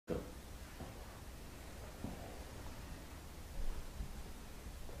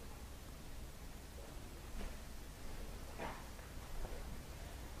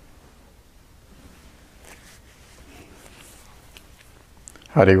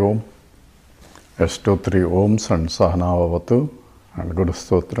Hari Om. Let's do 3 Oms and Sahana Vavatu and Guru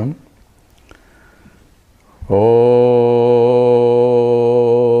Stotram.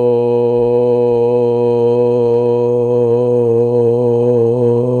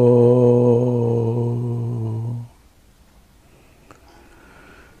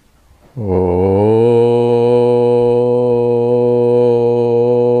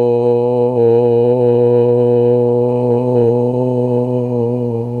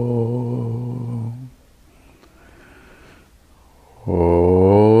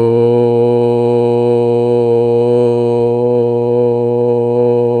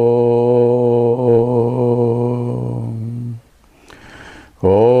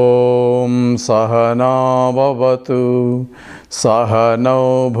 Sahana Vavatu,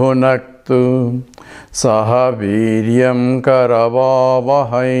 Sahano Bhunaktu, Sahaviryam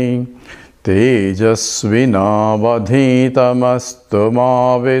Karavavahai, Tejasvinavadhitamastu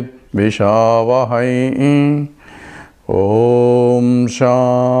mavid Vishavahai. Om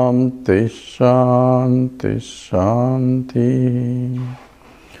Shanti Shanti Shanti.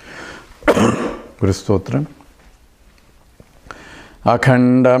 Guru Stotram.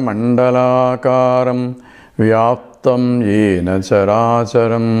 Akhanda Mandalakaram Vyaptam Yena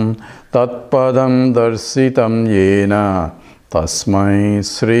Characharam Tatpadam Darsitam Yena Tasmai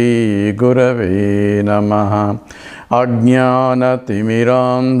Sri Gurave Namaha. Ajnana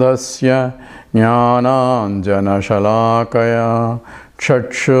Timirandhasya Jnananjana Shalakaya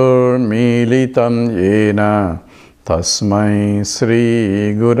Chakshur Militam Yena Tasmai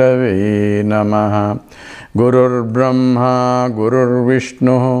Sri Gurave Namaha. Gurur Brahma, Gurur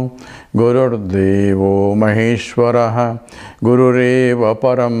Vishnu, Gurur Devo Maheshwaraha, Gurureva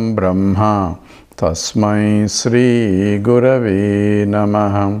Param Brahma, Tasmai Sri Gurave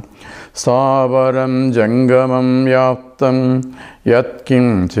Namaha. Savaram Jangamam Yaptam,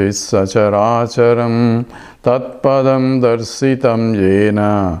 Yatkim Chissacharacharam, Tatpadam Darsitam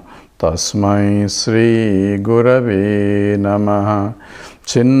Yena, Tasmai Sri Gurave Namaha.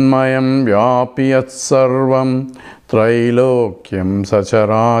 Chinmayam Vyapiyat Sarvam Trailokyam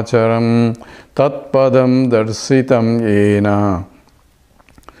Sacharacharam Tatpadam Darsitam Yena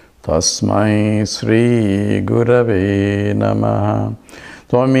Tasmai Sri Gurave Namaha.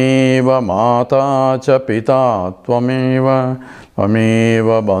 Tvameva Mata Cha Pita Tvameva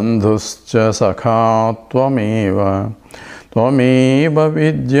Bandhuscha Sakha Tvameva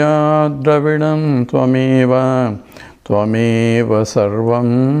Vidya Dravidam Tvameva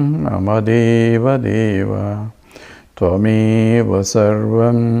Sarvam Amadeva Deva Tvameva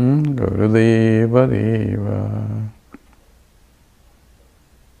Sarvam Gurudeva Deva.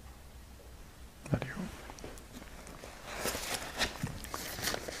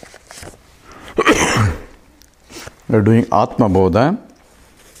 We are doing Atmabodha.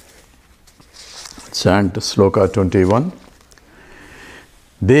 Chant Sloka 21.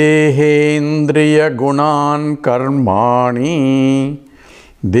 Dehendriya gunan karmani,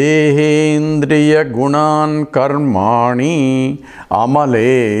 Dehendriya gunan karmani,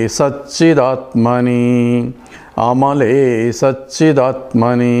 Amale Satchidatmani, Amale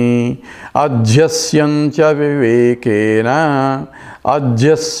Satchidatmani, Adhyasyancha vivekena,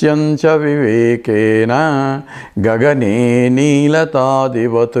 Adhyasyancha vivekena, Gagane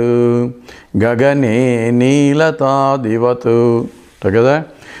Nilatadivatu, Gagane Nilatadivatu. Together.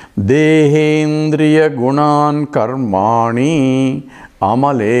 Dehendriya gunan karmani,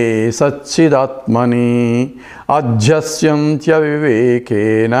 Amale Satchidatmani, Adhyasyantya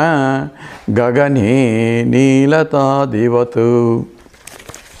vivekena, Gagane Nilatadivatu.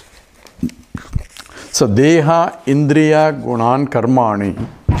 So, Deha Indriya Gunan Karmani,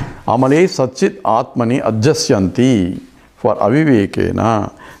 Amale Satchit Atmani Adhyasyanti, for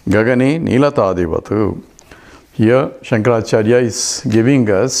Avivekena, Gagane Nilatadivatu. Here, Shankaracharya is giving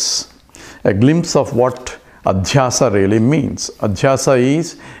us a glimpse of what Adhyasa really means. Adhyasa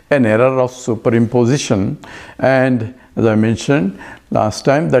is an error of superimposition, and as I mentioned last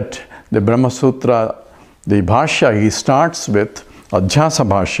time, that the Brahma Sutra, the Bhashya, he starts with Adhyasa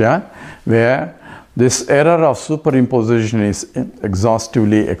Bhashya, where this error of superimposition is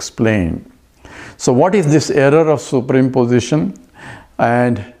exhaustively explained. So, what is this error of superimposition?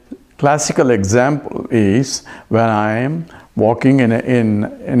 And classical example is when I am walking in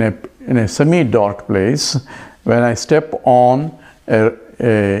a semi-dark place, when I step on a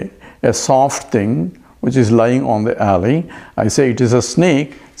soft thing which is lying on the alley, I say it is a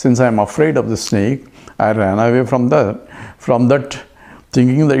snake. Since I am afraid of the snake, I ran away from that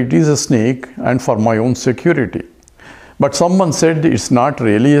thinking that it is a snake and for my own security. But someone said it's not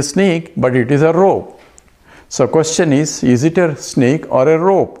really a snake, but it is a rope. So question is it a snake or a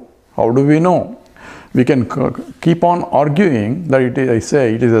rope? How do we know? We can keep on arguing that I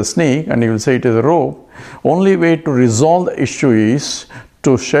say it is a snake, and you will say it is a rope. Only way to resolve the issue is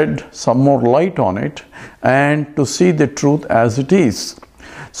to shed some more light on it and to see the truth as it is.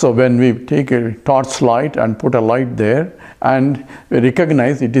 So when we take a torchlight and put a light there, and we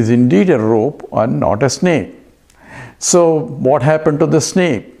recognize it is indeed a rope and not a snake. So what happened to the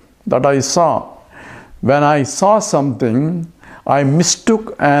snake that I saw? When I saw something, I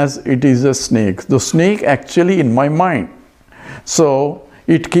mistook as it is a snake. The snake actually in my mind. So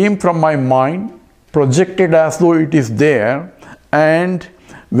it came from my mind, projected as though it is there, and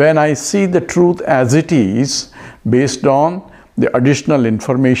when I see the truth as it is, based on the additional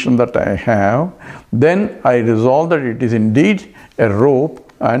information that I have, then I resolve that it is indeed a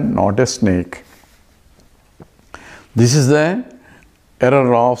rope and not a snake. This is the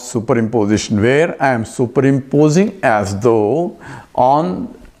error of superimposition, where I am superimposing as though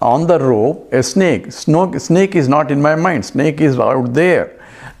on the rope a snake. Snake is not in my mind. Snake is out there,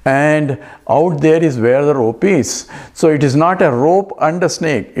 and out there is where the rope is. So it is not a rope and a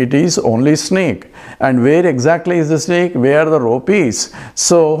snake. It is only snake. And where exactly is the snake? Where the rope is.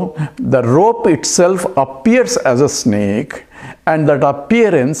 So the rope itself appears as a snake, and that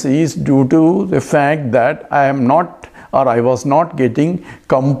appearance is due to the fact that I was not getting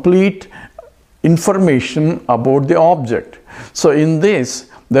complete information about the object. So in this,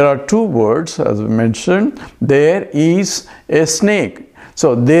 there are two words, as we mentioned. There is a snake.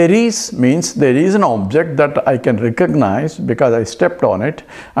 So there is means there is an object that I can recognize because I stepped on it,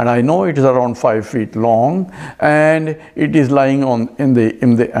 and I know it is around 5 feet long, and it is lying in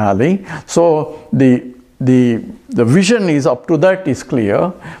the alley. So the vision is up to that is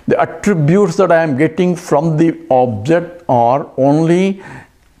clear. The attributes that I am getting from the object are only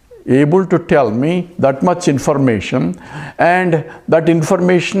able to tell me that much information, and that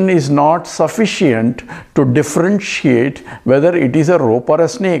information is not sufficient to differentiate whether it is a rope or a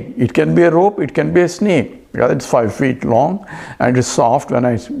snake. It can be a rope, it can be a snake, because it's 5 feet long and it's soft when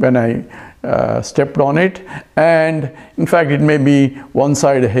I stepped on it, and in fact it may be one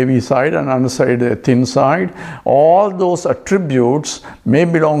side a heavy side and another side a thin side. All those attributes may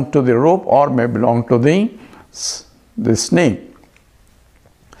belong to the rope or may belong to the snake.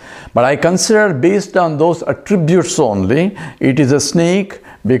 But I consider based on those attributes only, it is a snake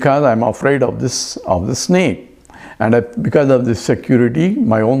because I am afraid of the snake. And because of this security,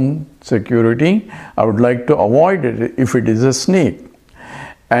 my own security, I would like to avoid it if it is a snake.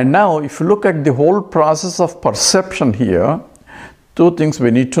 And now if you look at the whole process of perception here, two things we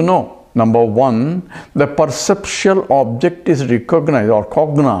need to know. Number one, the perceptual object is recognized or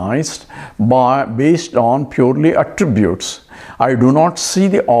cognized based on purely attributes. I do not see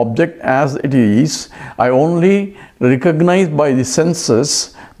the object as it is. I only recognize by the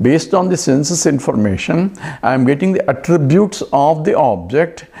senses. Based on the senses information, I am getting the attributes of the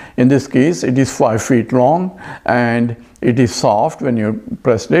object. In this case, it is 5 feet long, and it is soft when you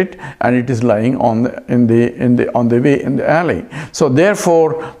press it, and it is lying on the alley. So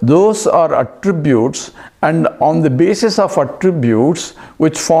therefore, those are attributes, and on the basis of attributes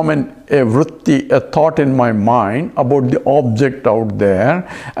which form a vritti, a thought in my mind about the object out there,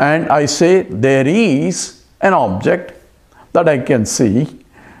 and I say there is an object that I can see,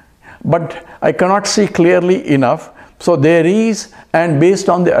 but I cannot see clearly enough. So there is, and based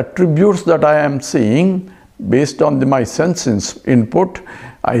on the attributes that I am seeing, based on my sense input,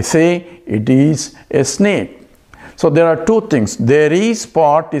 I say it is a snake. So there are two things. There is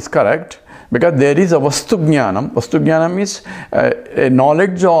part is correct, because there is a vastu jnanam. Vastu jnanam is a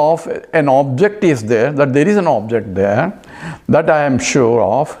knowledge of an object is there, that there is an object there, that I am sure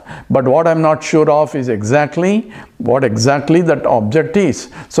of. But what I am not sure of is what exactly that object is.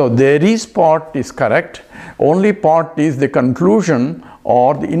 So there is part is correct. Only part is the conclusion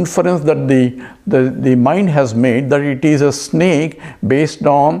or the inference that the mind has made that it is a snake based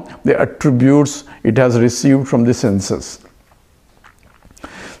on the attributes it has received from the senses.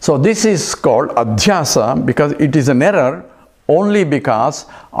 So this is called adhyasa, because it is an error only because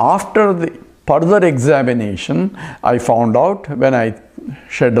after the further examination, I found out, when I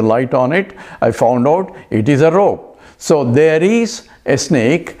shed a light on it, I found out it is a rope. So there is a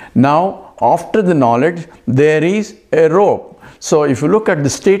snake. Now after the knowledge, there is a rope. So if you look at the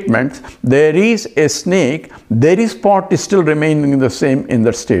statement, there is a snake, there is part is still remaining the same in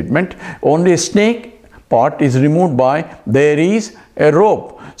the statement. Only a snake part is removed by there is a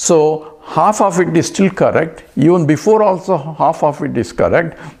rope. So half of it is still correct. Even before also half of it is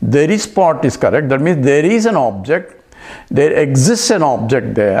correct. There is part is correct. That means there is an object. There exists an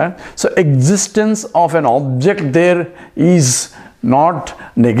object there. So existence of an object there is not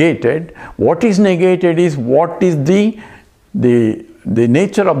negated. What is negated is what is the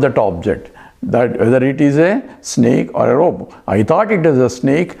nature of that object, that whether it is a snake or a rope. I thought it is a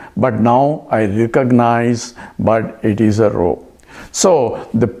snake, but now I recognize, but it is a rope. So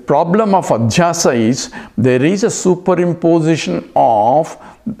the problem of adhyasa is there is a superimposition of,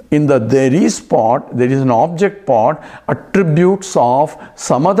 in the there is part, there is an object part, attributes of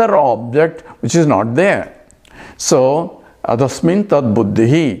some other object which is not there. So adasmin tad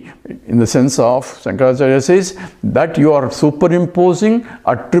buddhihi, in the sense of Shankaracharya says that you are superimposing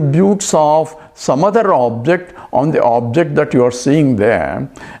attributes of some other object on the object that you are seeing there,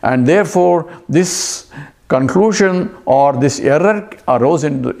 and therefore this conclusion or this error arose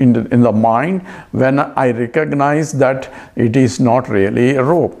in the mind when I recognize that it is not really a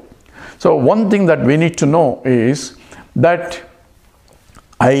rope. So one thing that we need to know is that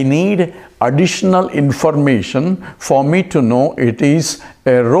I need additional information for me to know it is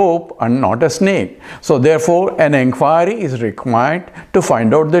a rope and not a snake. So therefore an inquiry is required to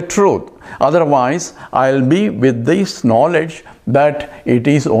find out the truth. Otherwise I'll be with this knowledge that it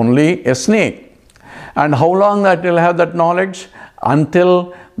is only a snake. And how long that will have that knowledge?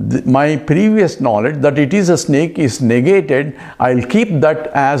 Until my previous knowledge that it is a snake is negated, I'll keep that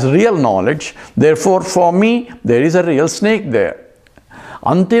as real knowledge. Therefore, for me, there is a real snake there.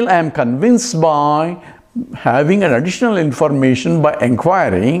 Until I am convinced by having an additional information by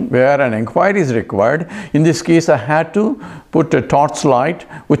inquiry, where an inquiry is required. In this case, I had to put a torchlight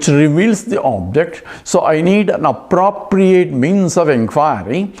which reveals the object. So I need an appropriate means of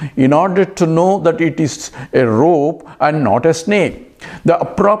inquiry in order to know that it is a rope and not a snake. The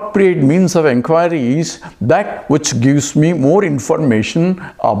appropriate means of inquiry is that which gives me more information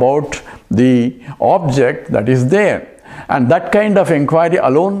about the object that is there. And that kind of inquiry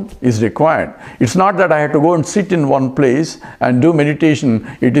alone is required. It's not that I have to go and sit in one place and do meditation.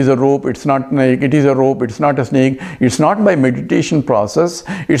 It is a rope, it's not a snake. It is a rope, it's not a snake. It's not by meditation process.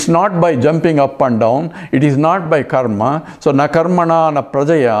 It's not by jumping up and down. It is not by karma. So, na karmana na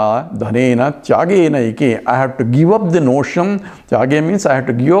prajaya dhanena tyagena ike. I have to give up the notion. Tyage means I have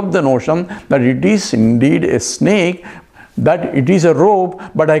to give up the notion that it is indeed a snake, that it is a rope,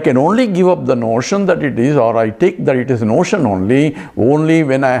 but I can only give up the notion that it is, or I take that it is a notion only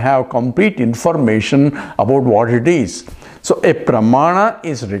when I have complete information about what it is. So a pramana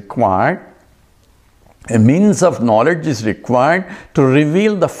is required, a means of knowledge is required to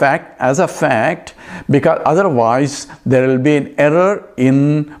reveal the fact as a fact, because otherwise there will be an error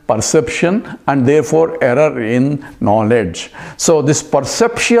in perception and therefore error in knowledge. So this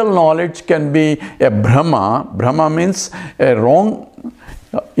perceptual knowledge can be a Brahma. Brahma means a wrong,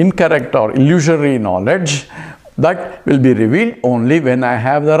 incorrect or illusory knowledge that will be revealed only when I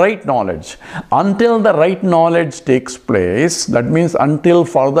have the right knowledge. Until the right knowledge takes place, that means until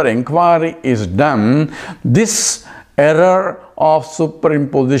further inquiry is done, this error of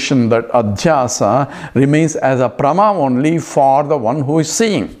superimposition, that adhyasa, remains as a prama only for the one who is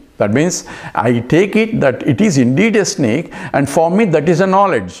seeing. That means I take it that it is indeed a snake, and for me that is a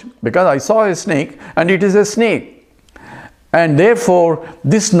knowledge, because I saw a snake and it is a snake. And therefore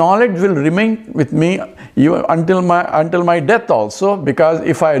this knowledge will remain with me even until my death also, because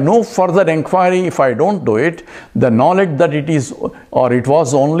if I know further inquiry, if I don't do it, the knowledge that it is or it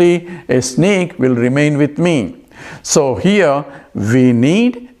was only a snake will remain with me. So here we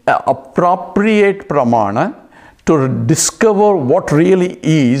need an appropriate pramana to discover what really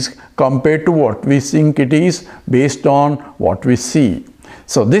is compared to what we think it is based on what we see.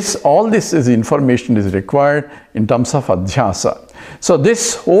 So all this is information is required in terms of adhyasa. So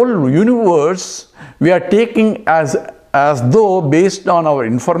this whole universe we are taking as though based on our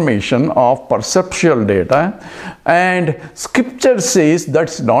information of perceptual data, and scripture says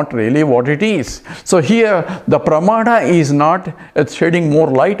that's not really what it is. So here the pramana is not shedding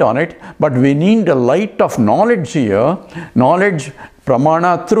more light on it, but we need the light of knowledge here, knowledge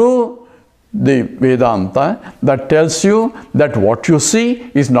pramana through the Vedanta that tells you that what you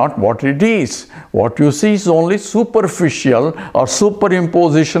see is not what it is. What you see is only superficial or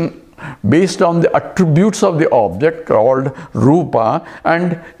superimposition based on the attributes of the object called rupa,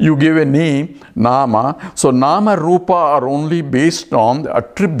 and you give a name, nama. So nama, rupa are only based on the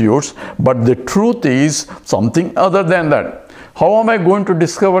attributes, but the truth is something other than that. How am I going to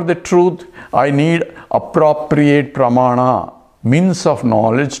discover the truth? I need appropriate pramana, means of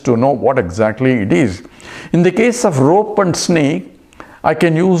knowledge to know what exactly it is. In the case of rope and snake, I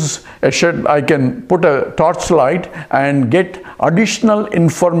can use I can put a torchlight and get additional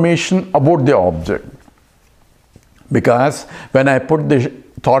information about the object. Because when I put the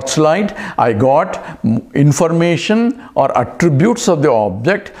torchlight, I got information or attributes of the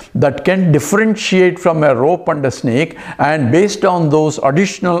object that can differentiate from a rope and a snake, and based on those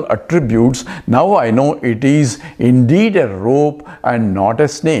additional attributes, now I know it is indeed a rope and not a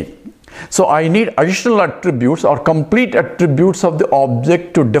snake. So I need additional attributes or complete attributes of the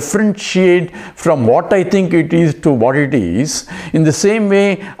object to differentiate from what I think it is to what it is. In the same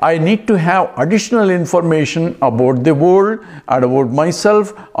way, I need to have additional information about the world and about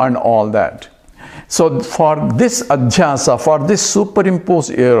myself and all that. So for this adhyasa, for this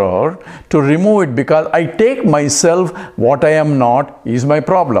superimposed error, to remove it, because I take myself what I am not, is my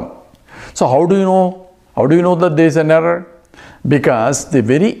problem. So how do you know? How do you know that there is an error? Because the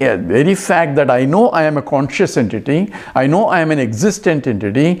very fact that I know I am a conscious entity, I know I am an existent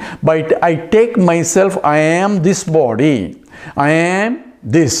entity, but I take myself, I am this body, I am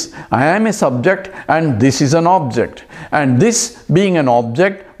this, I am a subject and this is an object. And this being an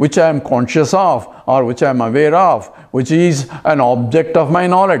object which I am conscious of or which I am aware of, which is an object of my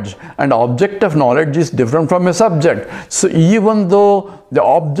knowledge. And object of knowledge is different from a subject. So even though the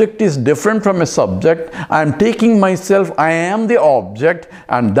object is different from a subject, I am taking myself, I am the object,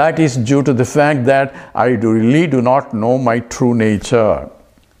 and that is due to the fact that I really do not know my true nature.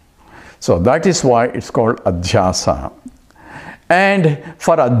 So that is why it's called adhyasa. And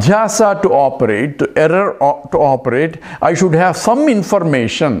for adhyasa to operate, to error to operate, I should have some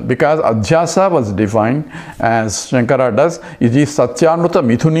information, because adhyasa was defined as Shankara does, it is satyanuta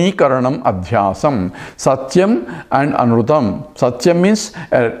mithuni karanam adhyasam. Satyam and anutam. Satyam means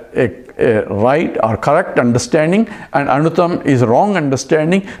a right or correct understanding, and anutam is wrong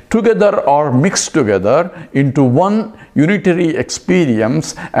understanding, together or mixed together into one unitary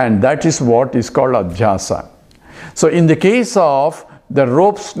experience, and that is what is called adhyasa. So in the case of the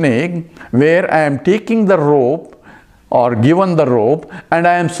rope snake, where I am taking the rope or given the rope and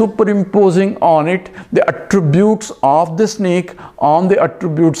I am superimposing on it the attributes of the snake on the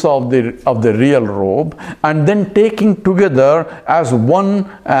attributes of the real rope, and then taking together as one,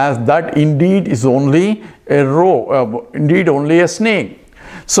 as that indeed is only a rope, indeed only a snake.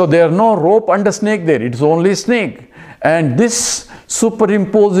 So there are no rope and a snake there, it is only snake. And this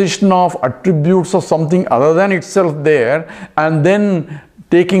superimposition of attributes of something other than itself there, and then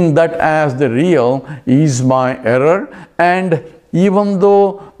taking that as the real, is my error. And even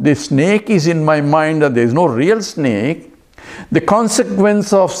though the snake is in my mind and there is no real snake, the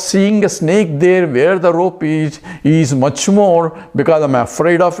consequence of seeing a snake there where the rope is much more, because I'm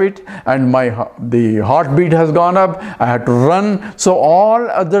afraid of it and the heartbeat has gone up, I had to run. So all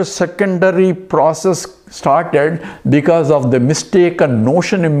other secondary process started because of the mistaken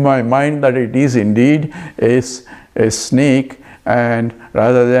notion in my mind that it is indeed a snake and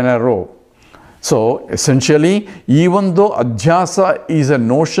rather than a rope. So essentially, even though adhyasa is a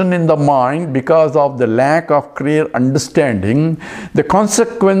notion in the mind because of the lack of clear understanding, the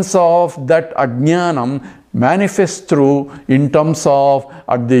consequence of that ajnanam manifests through in terms of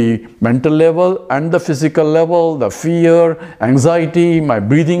at the mental level and the physical level, the fear, anxiety, my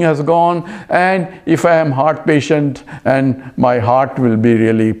breathing has gone, and if I am heart patient and my heart will be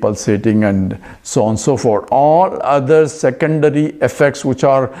really pulsating and so on and so forth. All other secondary effects which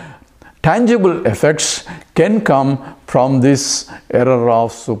are tangible effects can come from this error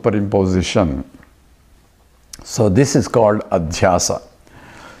of superimposition. So this is called adhyasa.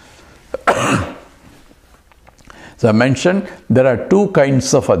 So I mentioned there are two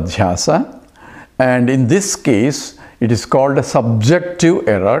kinds of adhyasa, and in this case it is called a subjective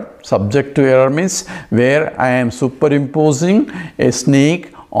error. Subjective error means where I am superimposing a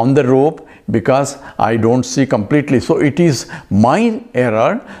snake on the rope because I don't see completely. So it is my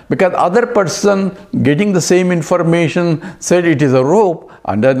error, because other person getting the same information said it is a rope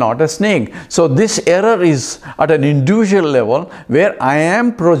and not a snake. So this error is at an individual level where I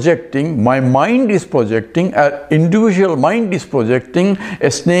am projecting, my mind is projecting, an individual mind is projecting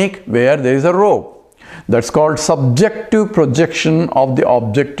a snake where there is a rope. That's called subjective projection of the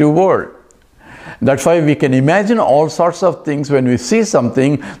objective world. That's why we can imagine all sorts of things when we see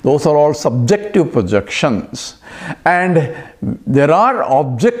something. Those are all subjective projections. And there are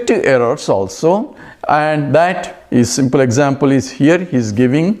objective errors also, and that is simple example is here he is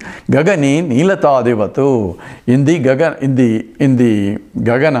giving gagane nilatadivatu. In the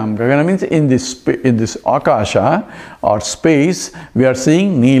gagana means in this akasha or space, we are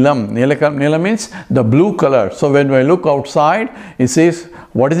seeing nilam. Nilam means the blue color. So when I look outside, it says,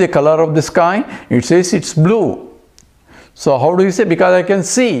 what is the color of the sky? It says it's blue. So how do you say? Because I can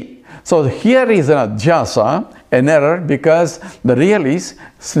see. So here is an adhyasa, an error, because the real is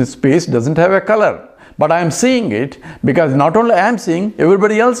space doesn't have a color. but I am seeing it because not only I am seeing,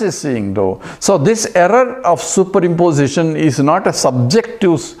 everybody else is seeing though. So this error of superimposition is not a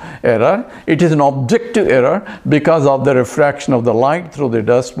subjective error, it is an objective error because of the refraction of the light through the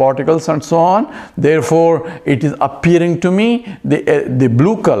dust particles and so on. Therefore, it is appearing to me the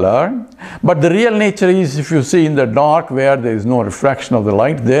blue color, but the real nature is, if you see in the dark where there is no refraction of the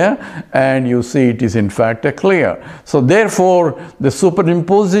light there, and you see it is in fact a clear. So therefore, the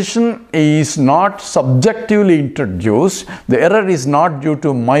superimposition is not subjectively introduced. The error is not due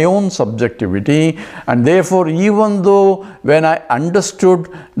to my own subjectivity, and therefore even though when I understood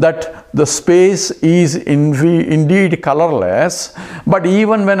that the space is indeed colorless, but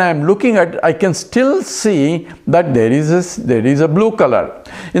even when I am looking at it, I can still see that there is a blue color.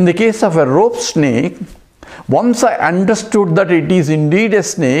 In the case of a rope snake, once I understood that it is indeed a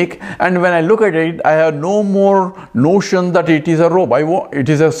snake, and when I look at it, I have no more notion that it is a rope. It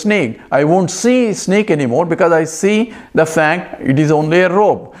is a snake. I won't see snake anymore because I see the fact it is only a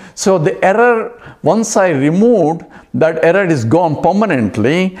rope. So the error, once I removed, that error is gone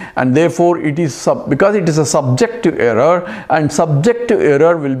permanently, and therefore it is because it is a subjective error, and subjective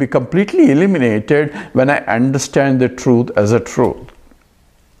error will be completely eliminated when I understand the truth as a truth.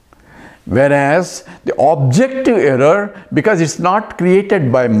 Whereas the objective error, because it's not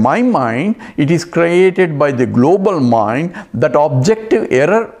created by my mind, it is created by the global mind, that objective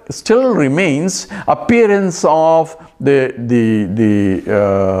error still remains. Appearance of the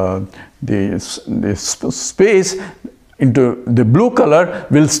space into the blue color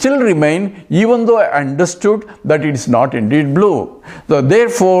will still remain, even though I understood that it is not indeed blue. So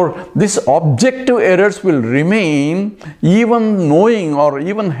therefore, these objective errors will remain even knowing or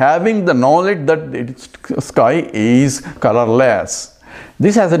even having the knowledge that the sky is colorless.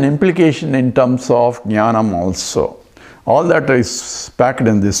 This has an implication in terms of jnanam also. All that is packed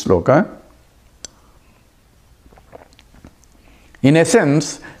in this sloka. In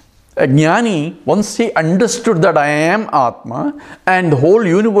essence, a jnani, once he understood that I am Atma and the whole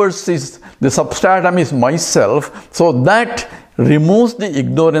universe is, the substratum is myself, so that removes the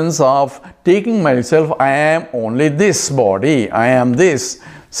ignorance of taking myself, I am only this body, I am this.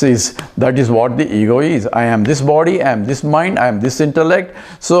 Says that is what the ego is. I am this body, I am this mind, I am this intellect.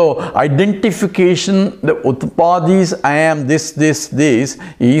 So identification, the utpadis, I am this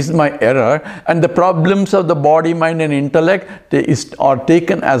is my error, and the problems of the body, mind and intellect are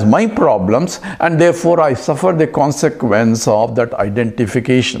taken as my problems, and therefore I suffer the consequence of that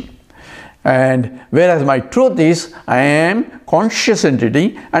identification. And whereas my truth is, I am conscious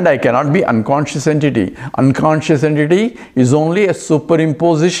entity and I cannot be unconscious entity. Unconscious entity is only a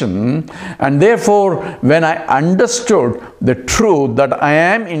superimposition, and therefore when I understood the truth that I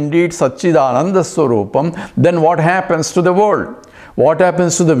am indeed Satchidananda Swarupam, then what happens to the world? What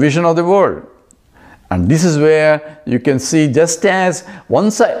happens to the vision of the world? And this is where you can see, just as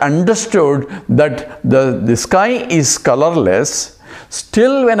once I understood that the sky is colorless,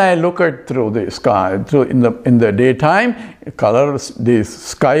 still when I look at through the sky, in the daytime, the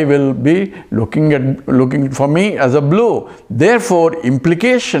sky will be looking for me as a blue. Therefore,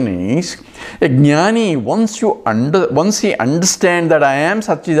 implication is, a jnani, once he understands that I am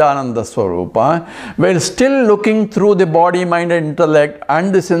Satchidananda Swarupa, while still looking through the body, mind and intellect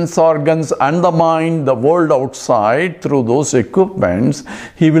and the sense organs and the mind, the world outside, through those equipments,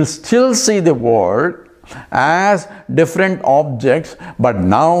 he will still see the world as different objects, but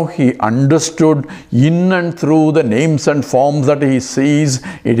now he understood in and through the names and forms that he sees,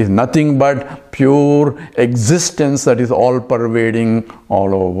 it is nothing but pure existence that is all pervading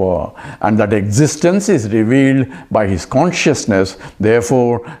all over, and that existence is revealed by his consciousness.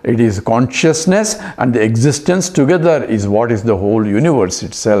 Therefore, it is consciousness and the existence together is what is the whole universe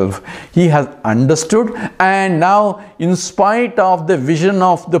itself. He has understood, and now in spite of the vision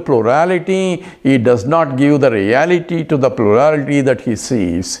of the plurality, he does not give the reality to the plurality that he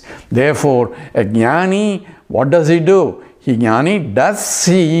sees. Therefore, a jnani, what does he do? Jnani does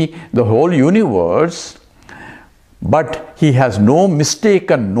see the whole universe, but he has no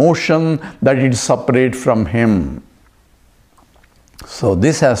mistaken notion that it is separate from him. So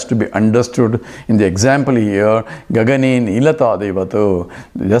this has to be understood in the example here, Gagane Nilata Devatu,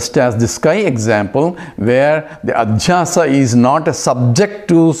 just as the sky example, where the adhyasa is not a subject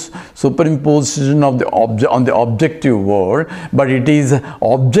to superimposition of the object on the objective world, but it is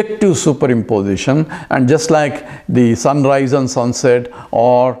objective superimposition. And just like the sunrise and sunset,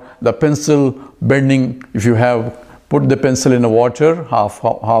 or the pencil bending, if you have put the pencil in the water,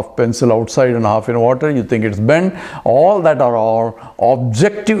 half pencil outside and half in water, you think it's bent. All that are all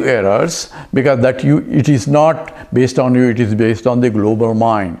objective errors, because it is not based on you, it is based on the global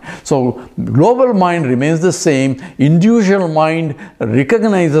mind. So global mind remains the same, individual mind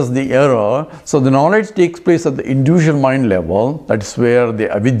recognizes the error, so the knowledge takes place at the individual mind level. That's where the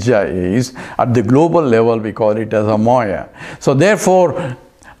avidya is. At the global level we call it as a maya. So therefore,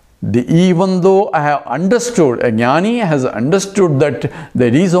 even though I have understood, a jnani has understood that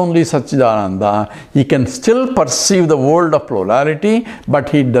there is only Satchidananda, he can still perceive the world of plurality, but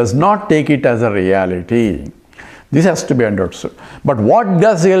he does not take it as a reality. This has to be understood. But what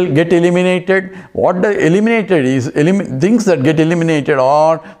does get eliminated? What the eliminated is, things that get eliminated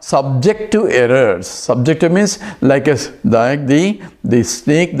are subjective errors. Subjective means like the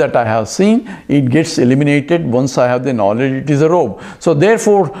snake that I have seen, it gets eliminated once I have the knowledge it is a rope. So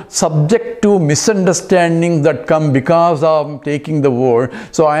therefore, subjective misunderstandings that come because of taking the word.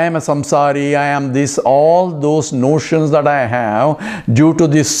 So I am a samsari, I am this, all those notions that I have due to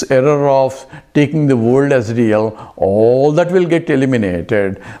this error of taking the world as real, all that will get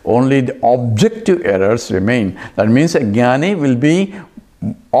eliminated. Only the objective errors remain. That means a jnani will be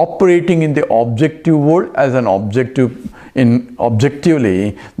operating in the objective world as an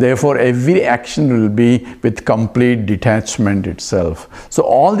objectively. Therefore, every action will be with complete detachment itself. So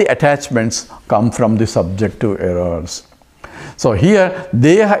all the attachments come from the subjective errors. So here,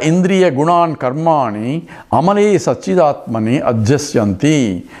 Deha Indriya Gunan Karmani Amale Sachidatmani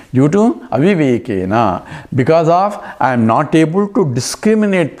Adjasyanti, due to Avivekena. Because of I am not able to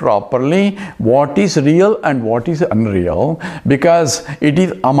discriminate properly what is real and what is unreal, because it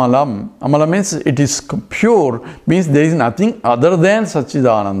is Amalam. Amalam means it is pure, means there is nothing other than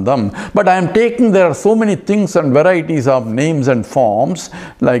Sachidanandam. But I am taking, there are so many things and varieties of names and forms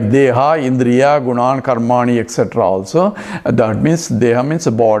like Deha, Indriya, Gunan, Karmani, etc. also. That means Deha means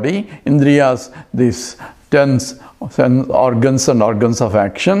body, Indriyas, these 10 organs and organs of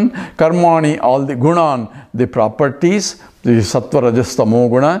action, Karmani, all the Gunan, the properties, the Sattva, Rajas, Tamo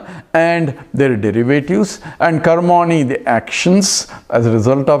Guna and their derivatives, and Karmani, the actions as a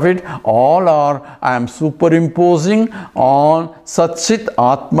result of it, all are, I am superimposing on Satchit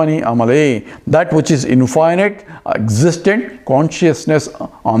Atmani Amale, that which is infinite, existent consciousness,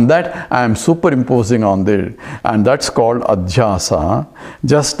 on that I am superimposing on there, and that's called Adhyasa,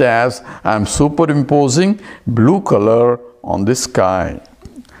 just as I am superimposing blue color on the sky.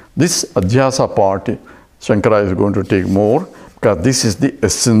 This Adhyasa part, Shankara is going to take more, because this is the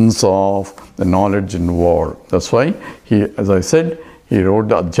essence of the knowledge in the world. That's why he, as I said, he wrote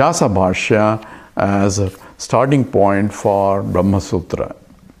the Adhyasa Bhashya as a starting point for Brahma Sutra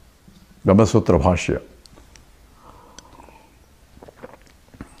Bhashya.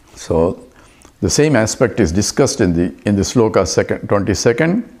 So the same aspect is discussed in the sloka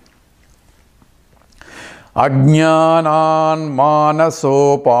 22nd. Ajñānān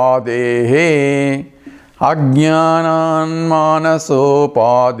mānasopadehe Ajñānān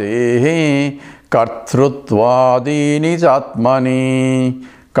mānasopadehe Kartrutvādīni chatmani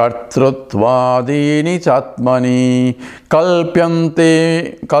Kartrutvādīni chatmani Kalpyante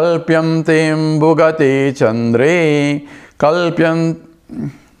mbugate chandre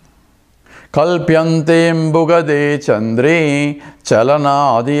Kalpyante mbugade chandre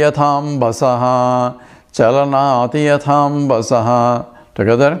Chalanādi yatham basaha Chalanati yatham basaha.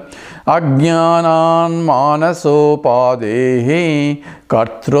 Together. Ajñānān mānasopadehi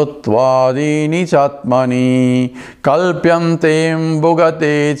kartrutvādīni chatmani kalpyante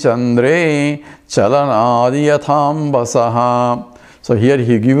mbugate chandre chalanādi yatham basaha. So here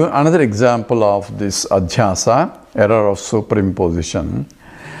he gives you another example of this adhyasa, error of superimposition.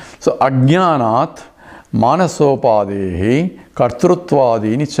 So ajñānāt mānasopadehi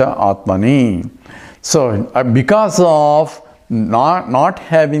kartrutvādīni cha atmani. So, because of not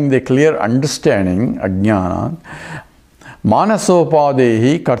having the clear understanding, ajnana,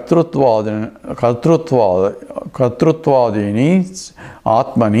 manasopadehi kartrutvādini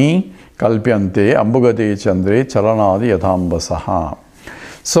atmani kalpyante ambugate chandre chalanadi yathambasaha.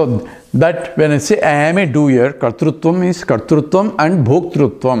 So, that when I say I am a doer, kartrutvam is kartrutvam and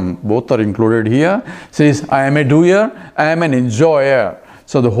bhoktrutvam, both are included here. Says I am a doer, I am an enjoyer.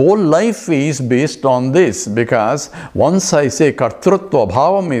 So the whole life is based on this, because once I say kartrutva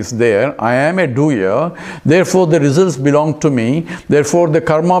bhavam is there, I am a doer, therefore the results belong to me, therefore the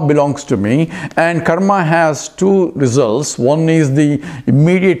karma belongs to me, and karma has two results. One is the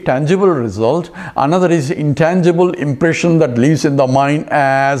immediate tangible result, another is intangible impression that lives in the mind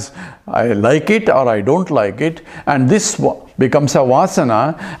as I like it or I don't like it, and this becomes a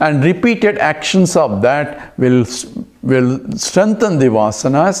vasana, and repeated actions of that will strengthen the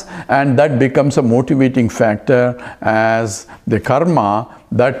vasanas, and that becomes a motivating factor as the karma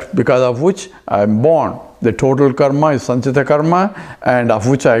that because of which I am born. The total karma is sanchita karma, and of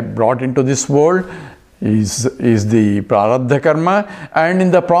which I brought into this world is the prarabdha karma, and in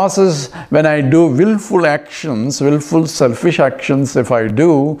the process when I do willful actions, willful selfish actions if I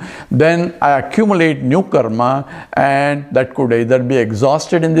do, then I accumulate new karma, and that could either be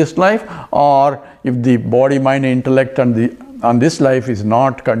exhausted in this life, or if the body, mind, intellect and this life is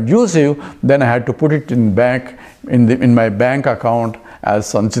not conducive, then I had to put it in my bank account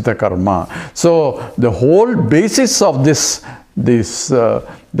as sanchita karma. So the whole basis of this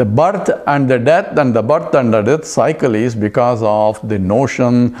the birth and the death and the birth and the death cycle is because of the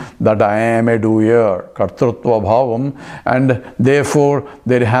notion that I am a doer, kartrutva bhavam, and therefore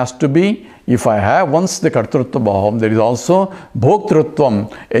there has to be, if I have once the kartrutva bhavam, there is also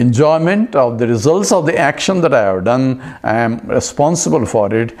bhoktrutvam, enjoyment of the results of the action that I have done. I am responsible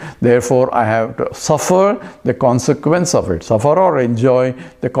for it, therefore I have to suffer the consequence of it, suffer or enjoy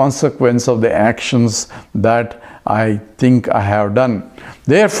the consequence of the actions that I think I have done.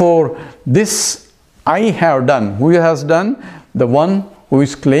 Therefore, this I have done, who has done? The one who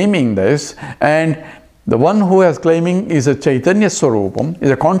is claiming this, and the one who is claiming is a Chaitanya Swarupam, is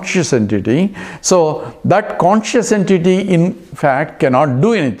a conscious entity. So that conscious entity in fact cannot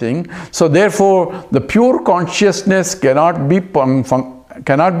do anything. So therefore, the pure consciousness cannot be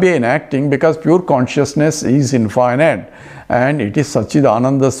enacting, because pure consciousness is infinite, and it is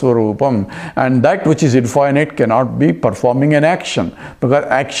Sachidananda Swarupam, and that which is infinite cannot be performing an action, because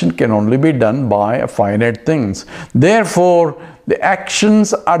action can only be done by finite things. Therefore, the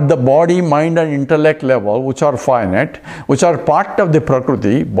actions at the body, mind and intellect level, which are finite, which are part of the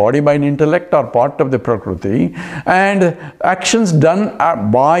Prakriti, body, mind, intellect are part of the Prakriti, and actions done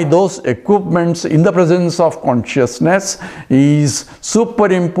by those equipments in the presence of consciousness is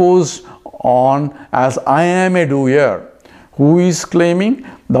superimposed on as I am a doer. Who is claiming?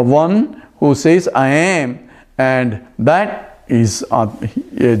 The one who says I am, and that is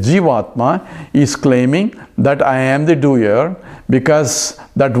Jivatma is claiming that I am the doer, because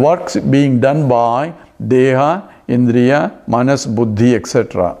that work being done by Deha, Indriya, Manas, Buddhi,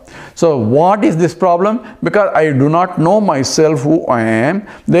 etc. So what is this problem? Because I do not know myself who I am,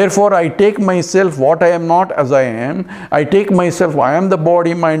 therefore I take myself what I am not as I am. I take myself, I am the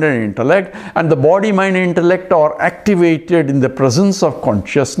body, mind and intellect, and the body, mind and intellect are activated in the presence of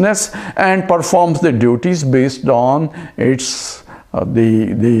consciousness and performs the duties based on its the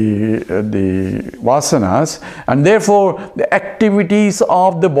vasanas, and therefore the activities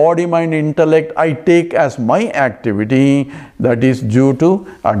of the body, mind, intellect I take as my activity, that is due to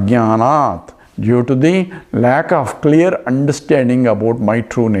ajnanat, due to the lack of clear understanding about my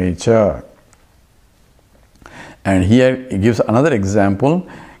true nature. And here he gives another example.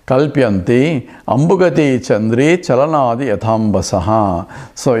 Kalpyante ambugate chandre chalanadi yathambasaha.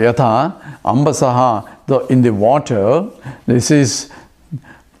 So yatha ambasaha, in the water, this is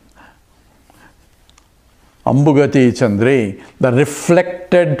ambugate chandre, the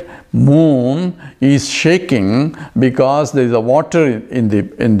reflected moon is shaking because there is a water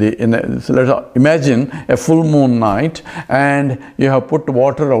so let's imagine a full moon night, and you have put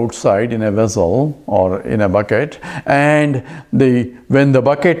water outside in a vessel or in a bucket, and when the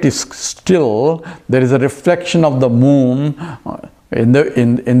bucket is still, there is a reflection of the moon in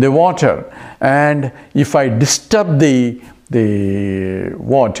the water, and if I disturb the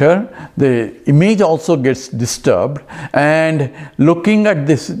water, the image also gets disturbed, and looking at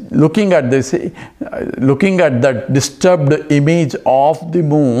that disturbed image of the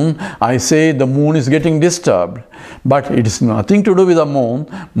moon, I say the moon is getting disturbed, but it is nothing to do with the moon.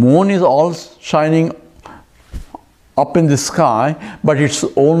 Moon is all shining up in the sky, but it's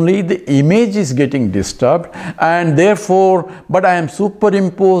only the image is getting disturbed, and therefore, but I am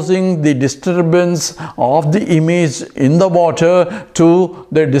superimposing the disturbance of the image in the water to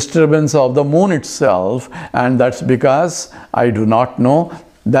the disturbance of the moon itself, and that's because I do not know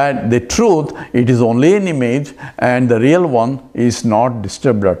that the truth, it is only an image, and the real one is not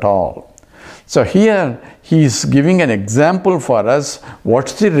disturbed at all. So here he is giving an example for us.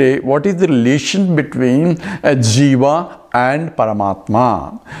 What is the relation between a Jiva and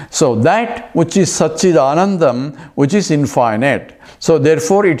Paramatma? So that which is Satchidanandam, which is infinite. So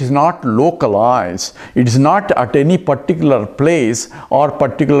therefore it is not localized. It is not at any particular place or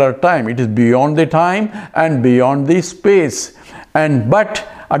particular time. It is beyond the time and beyond the space. But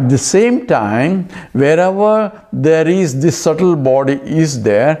at the same time, wherever there is this subtle body is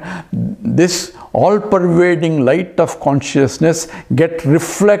there, this all-pervading light of consciousness get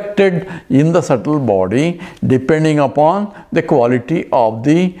reflected in the subtle body depending upon the quality of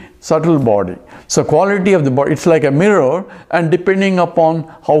the subtle body. So quality of the body, it's like a mirror, and depending upon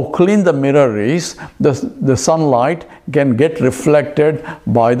how clean the mirror is, the sunlight can get reflected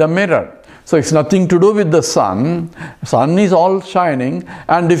by the mirror. So it's nothing to do with the sun. Sun is all shining,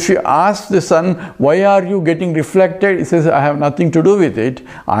 and if you ask the sun, why are you getting reflected? It says, I have nothing to do with it.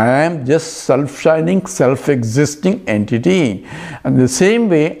 I am just self-shining, self-existing entity. And the same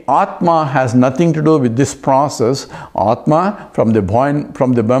way, Atma has nothing to do with this process. Atma, from the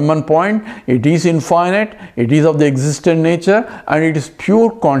Brahman point, it is infinite, it is of the existent nature, and it is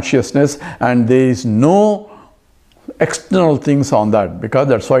pure consciousness, and there is no external things on that, because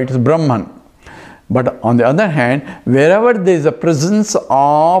that's why it is Brahman. But on the other hand, wherever there is a presence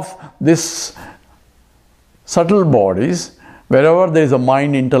of this subtle bodies, wherever there is a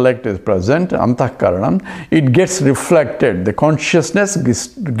mind, intellect is present, antahkaranam, it gets reflected. The consciousness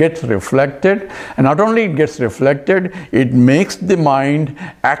gets reflected, and not only it gets reflected, it makes the mind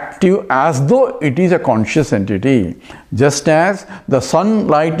active as though it is a conscious entity. Just as the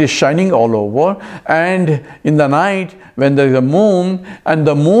sunlight is shining all over, and in the night when there is a moon, and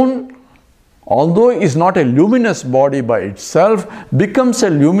the moon, although is not a luminous body by itself, becomes a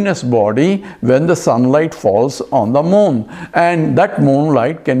luminous body when the sunlight falls on the moon, and that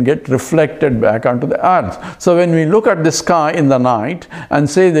moonlight can get reflected back onto the earth. So when we look at the sky in the night and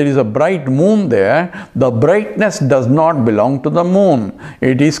say there is a bright moon there, the brightness does not belong to the moon.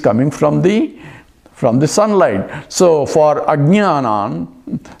 It is coming from the sunlight. So for Ajnanan,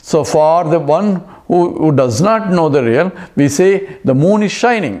 so for the one who does not know the real, we say the moon is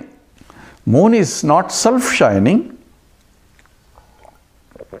shining. Moon is not self-shining.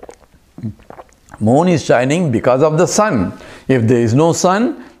 Moon is shining because of the sun. If there is no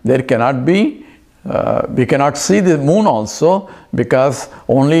sun, there cannot be, we cannot see the moon also, because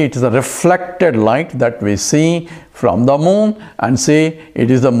only it is a reflected light that we see from the moon and say it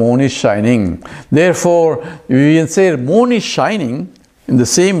is the moon is shining. Therefore, we can say moon is shining. In the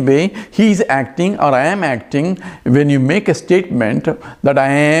same way, he is acting or I am acting. When you make a statement that I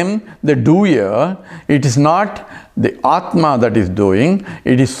am the doer, it is not the Atma that is doing.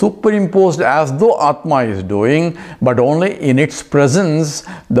 It is superimposed as though Atma is doing, but only in its presence,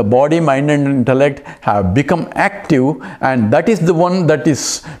 the body, mind and intellect have become active, and that is the one that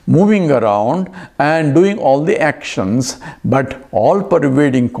is moving around and doing all the actions. But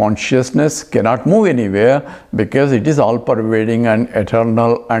all-pervading consciousness cannot move anywhere, because it is all-pervading and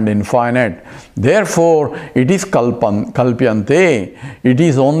eternal and infinite. Therefore, it is kalpyante. It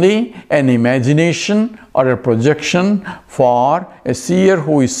is only an imagination or a projection for a seer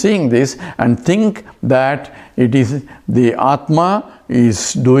who is seeing this and think that it is the Atma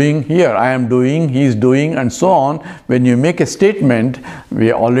is doing here, I am doing, he is doing, and so on. When you make a statement,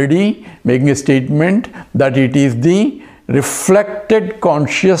 we are already making a statement that it is the reflected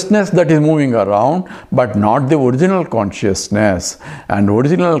consciousness that is moving around, but not the original consciousness. And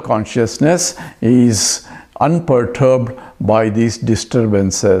original consciousness is unperturbed by these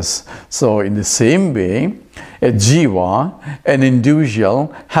disturbances. So in the same way, a jiva, an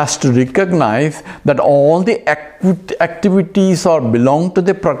individual, has to recognize that all the activities are belong to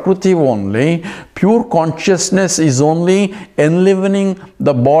the Prakriti only. Pure consciousness is only enlivening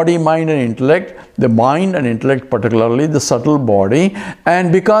the body, mind and intellect, the mind and intellect particularly, the subtle body.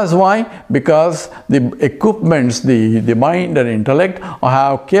 And because why? Because the equipments, the mind and intellect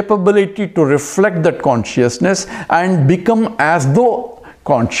have capability to reflect that consciousness and become as though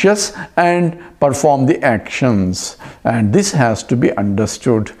conscious and perform the actions. And this has to be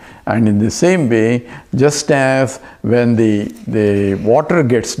understood. And in the same way, just as when the water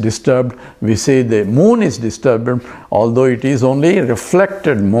gets disturbed, we say the moon is disturbed, although it is only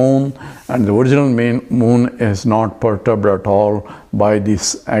reflected moon, and the original moon is not perturbed at all by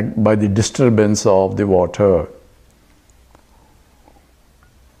the disturbance of the water.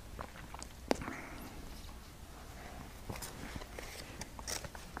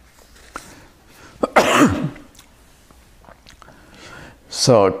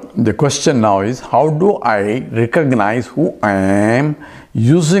 So the question now is, how do I recognize who I am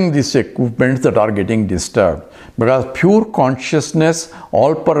using these equipments that are getting disturbed. Because pure consciousness,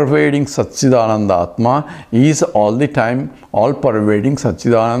 all-pervading Satchidananda Atma is all the time all-pervading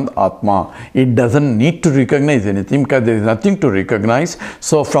Satchidananda Atma. It doesn't need to recognize anything because there is nothing to recognize.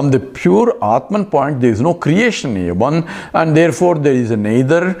 So from the pure Atman point, there is no creation even, and therefore there is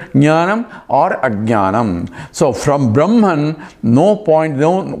neither Jnanam or Ajnanam. So from Brahman, no point,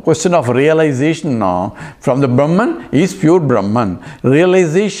 no question of realization now. From the Brahman is pure Brahman.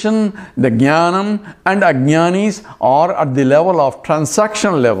 Realization, the Jnanam and Ajnanis are at the level of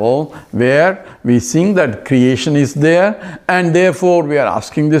transaction level, where we think that creation is there, and therefore we are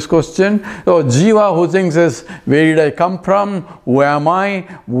asking this question. So Jiva who thinks is, where did I come from? Who am I?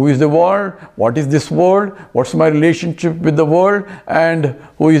 Who is the world? What is this world? What's my relationship with the world? And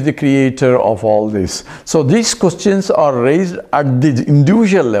who is the creator of all this? So these questions are raised at the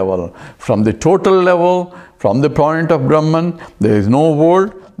individual level. From the total level, from the point of Brahman, there is no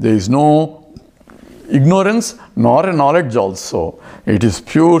world, there is no ignorance nor a knowledge also. It is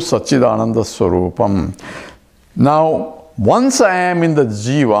pure Satchidananda Swarupam. Now, once I am in the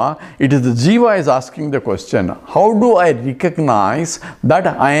Jiva, it is the Jiva is asking the question, how do I recognize that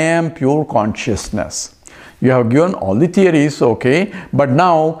I am pure consciousness? You have given all the theories, okay, but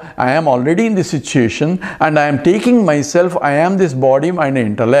now I am already in the situation and I am taking myself, I am this body, mind,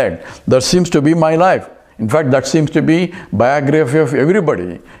 intellect. That seems to be my life. In fact, that seems to be biography of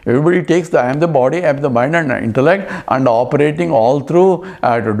everybody. Everybody takes the I am the body, I am the mind and intellect, and operating all through.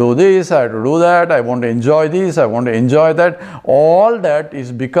 I have to do this, I have to do that, I want to enjoy this, I want to enjoy that. All that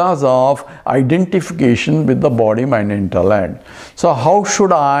is because of identification with the body, mind, intellect. So how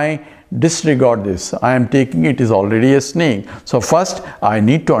should I disregard this? I am taking it is already a snake. So first I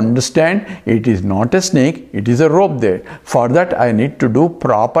need to understand it is not a snake, it is a rope there. For that I need to do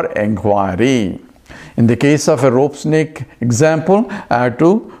proper inquiry. In the case of a rope snake example, I have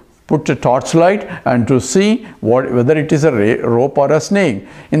to put a torchlight and to see whether it is a rope or a snake.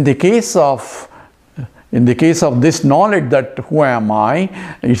 In the case of this knowledge that who am I,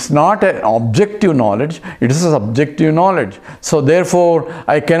 it's not an objective knowledge, it is a subjective knowledge. So therefore,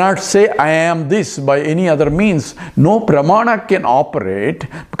 I cannot say I am this by any other means. No pramana can operate,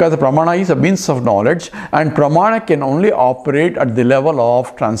 because the pramana is a means of knowledge, and pramana can only operate at the level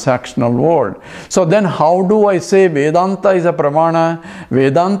of transactional world. So then how do I say Vedanta is a pramana?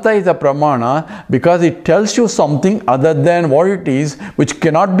 Vedanta is a pramana because it tells you something other than what it is, which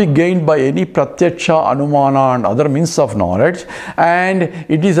cannot be gained by any pratyaksha, anumana and other means of knowledge, and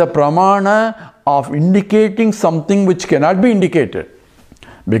it is a pramana of indicating something which cannot be indicated.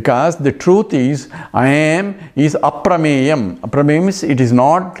 Because the truth is, I am is aprameyam. Aprameyam is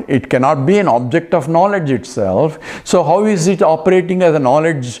it cannot be an object of knowledge itself. So how is it operating as a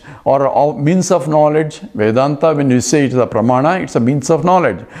knowledge or a means of knowledge? Vedanta, when you say it is a pramana, it's a means of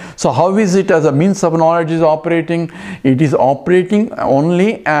knowledge. So how is it as a means of knowledge is operating? It is operating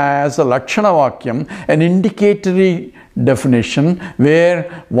only as a lakshana vakyam, an indicatory definition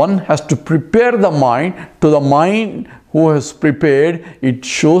where one has to prepare the mind. To the mind who has prepared, it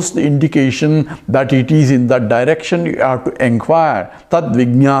shows the indication that it is in that direction. You have to inquire. Tad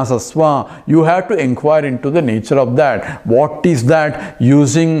vijñāsasva. You have to inquire into the nature of that. What is that?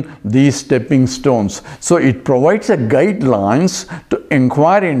 Using these stepping stones. So it provides a guidelines to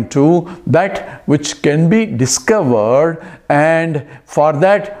inquire into that which can be discovered, and for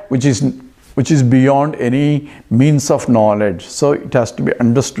that which is beyond any means of knowledge. So it has to be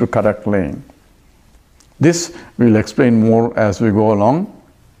understood correctly. This we will explain more as we go along.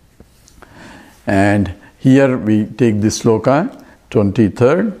 And here we take this sloka,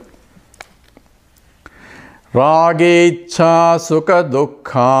 23rd. Ragecha sukha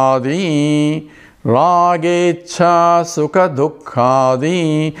dukkhadi, ragecha sukha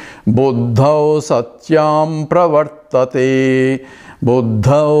dukkhadi, buddhau satyam pravartate,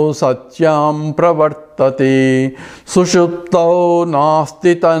 buddhau satyam pravartate, sushuptau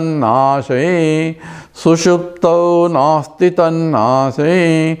nasti tannāse, sushuptau nasti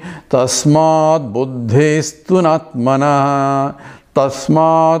tannāse, tasmāt buddhistu natmanah,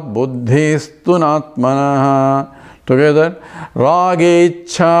 tasmāt buddhistu natmanah. Together,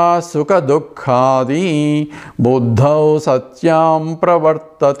 ragecha sukha dukkhadi, buddhau satyam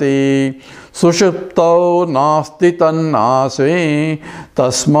pravartate, sushuptau nasti tannāse,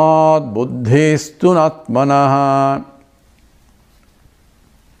 tasmāt buddhistu natmanah.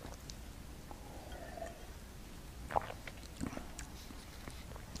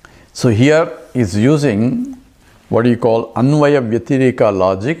 So here is using what you call Anvaya Vyatireka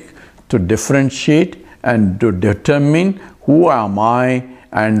logic to differentiate and to determine who am I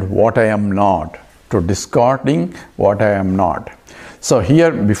and what I am not, to discarding what I am not. So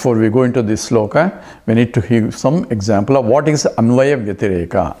here, before we go into this sloka, we need to give some example of what is Anvaya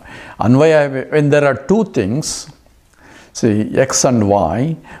Vyatireka. Anvaya, when there are two things, say X and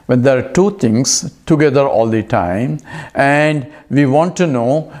Y, when there are two things together all the time, and we want to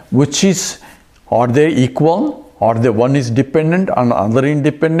know which is, are they equal? Or the one is dependent and other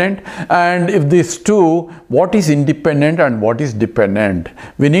independent, and if these two, what is independent and what is dependent?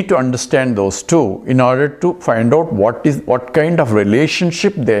 We need to understand those two in order to find out what kind of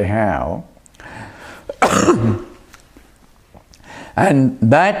relationship they have. And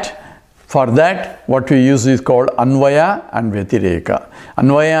for that, what we use is called Anvaya and Vyatireka.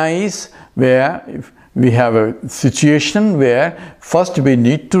 Anvaya is where if we have a situation where first we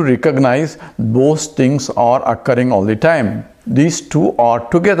need to recognize those things are occurring all the time. These two are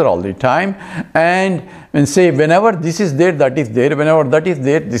together all the time, and when say whenever this is there, that is there, whenever that is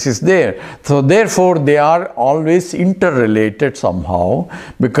there, this is there. So therefore they are always interrelated somehow,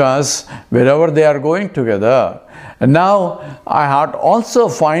 because wherever they are going together. And now I had also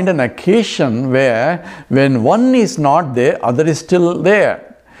find an occasion where when one is not there, other is still there.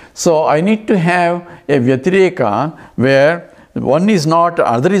 So I need to have a Vyatireka where one is not,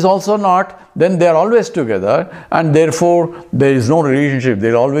 other is also not, then they are always together, and therefore there is no relationship. They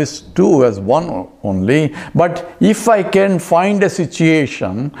are always two as one only. But if I can find a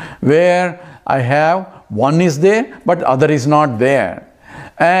situation where I have one is there but other is not there,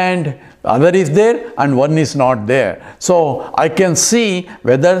 and other is there and one is not there, so I can see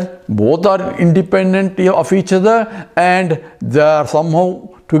whether both are independent of each other and they are somehow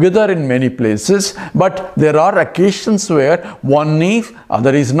together in many places, but there are occasions where one is,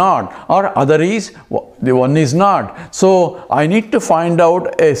 other is not, or other is, the one is not. So I need to find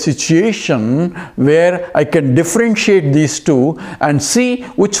out a situation where I can differentiate these two and see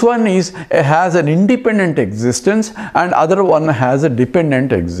which one has an independent existence and other one has a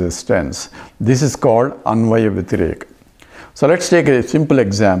dependent existence. This is called Anvaya Vyatireka. So let's take a simple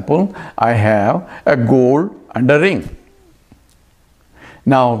example. I have a gold and a ring.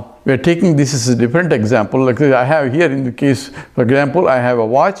 Now, we are taking this as a different example. Like I have here in the case, for example, I have a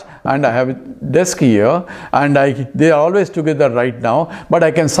watch and I have a desk here, and they are always together right now, but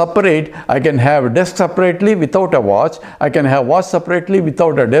I can separate. I can have a desk separately without a watch. I can have watch separately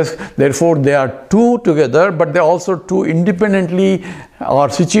without a desk. Therefore, they are two together, but they are also two independently, or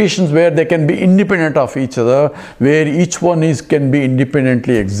situations where they can be independent of each other, where each one can be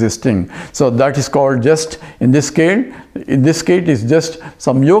independently existing. So that is called just, in this case is just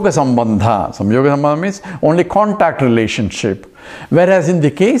Samyoga Sambandha. Samyoga Sambandha means only contact relationship. Whereas in the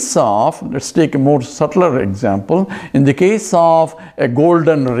case of, let's take a more subtler example, in the case of a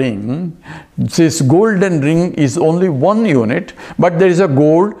golden ring, this golden ring is only one unit, but there is a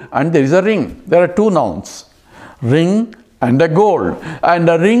gold and there is a ring. There are two nouns, ring and a gold. And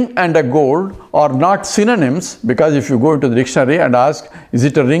a ring and a gold are not synonyms, because if you go into the dictionary and ask, is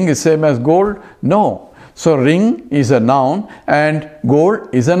it a ring is same as gold? No. So ring is a noun and gold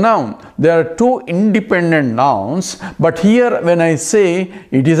is a noun. There are two independent nouns, but here when I say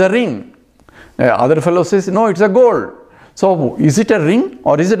it is a ring, other fellow says no, it's a gold. So is it a ring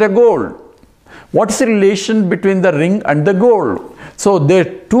or is it a gold? What is the relation between the ring and the gold? So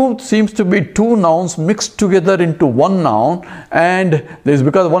there seems to be two nouns mixed together into one noun, and this is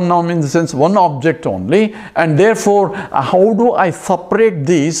because one noun in the sense one object only, and therefore how do I separate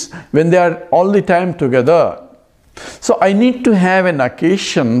these when they are all the time together? So I need to have an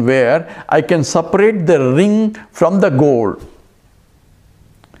occasion where I can separate the ring from the gold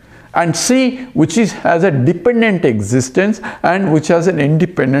and see which has a dependent existence and which has an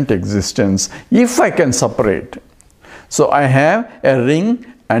independent existence, if I can separate. So I have a ring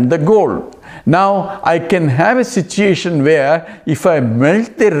and the gold. Now I can have a situation where if I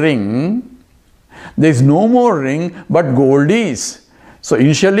melt the ring, there is no more ring but gold is. So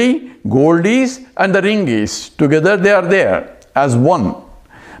initially gold is and the ring is, together they are there as one.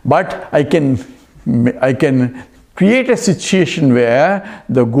 But I can create a situation where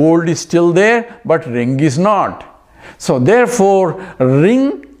the gold is still there but ring is not. So therefore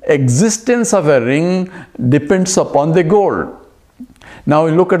existence of a ring depends upon the gold. Now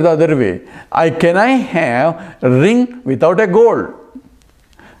look at the other way. Can I have a ring without a gold?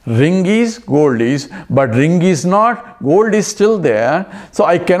 Ring is, gold is, but ring is not, gold is still there. So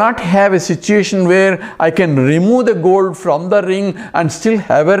I cannot have a situation where I can remove the gold from the ring and still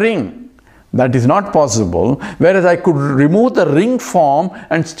have a ring. That is not possible, whereas I could remove the ring form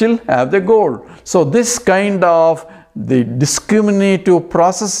and still have the gold. So this kind of the discriminative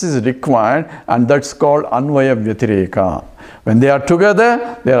process is required, and that's called Anvaya Vyatireka. When they are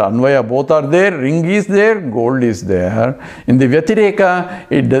together, they are Anvaya, both are there, ring is there, gold is there. In the Vyatireka,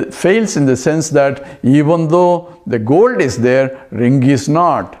 it fails in the sense that even though the gold is there, ring is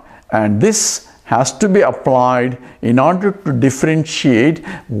not. And this has to be applied in order to differentiate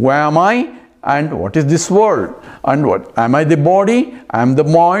who am I and what is this world. And what? Am I the body? I am the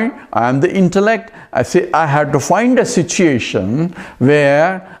mind? I am the intellect? I say I had to find a situation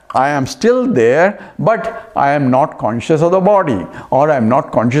where I am still there, but I am not conscious of the body, or I am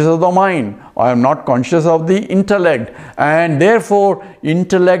not conscious of the mind, or I am not conscious of the intellect. And therefore,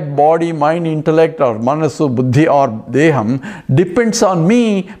 intellect, body, mind, intellect, or manasu, buddhi, or deham depends on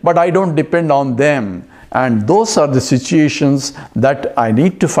me, but I don't depend on them. And those are the situations that I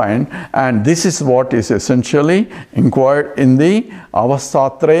need to find, and this is what is essentially inquired in the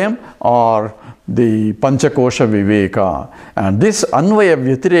Avastatrayam or the Panchakosha Viveka. And this Anvaya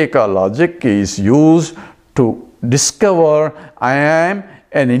Vyatireka logic is used to discover I am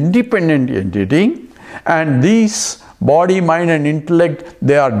an independent entity, and these body, mind and intellect,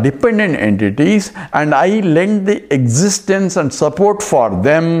 they are dependent entities, and I lend the existence and support for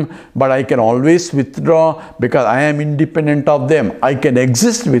them, but I can always withdraw because I am independent of them. I can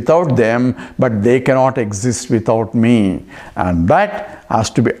exist without them, but they cannot exist without me. And that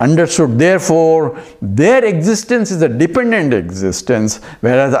has to be understood. Therefore, their existence is a dependent existence,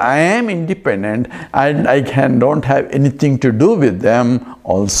 whereas I am independent and I don't have anything to do with them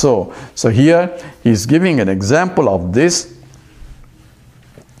also. So here he is giving an example of this.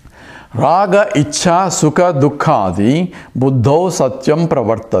 Raga Ichha Sukha Dukkhadi Buddho Satyam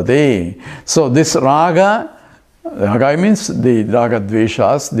Pravartade. So this Raga means the Raga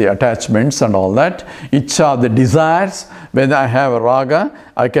Dveshas, the attachments and all that. Ichha, the desires. When I have a Raga,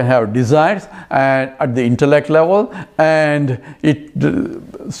 I can have desires and at the intellect level, and it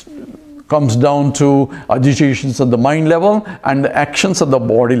comes down to agitations at the mind level and the actions at the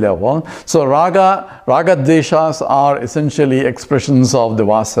body level. So Raga Dveshas are essentially expressions of the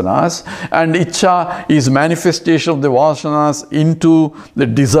Vasanas, and Ichha is manifestation of the Vasanas into the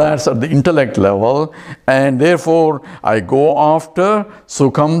desires at the intellect level, and therefore I go after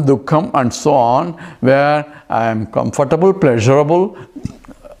Sukham, Dukkham and so on, where I am comfortable, pleasurable,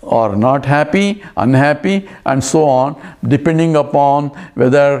 or not happy, unhappy and so on, depending upon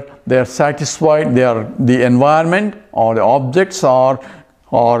whether they are satisfied, the environment or the objects are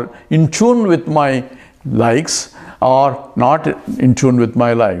in tune with my likes or not in tune with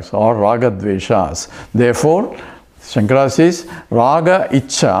my likes, or Raga Dveshas. Therefore, Shankara says, Raga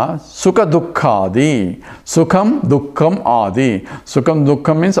Ichha Sukha Dukkhadi. Sukham Dukkham Adi. Sukham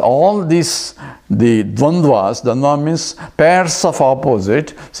Dukkham means all these, the Dvandvas. Dvandva means pairs of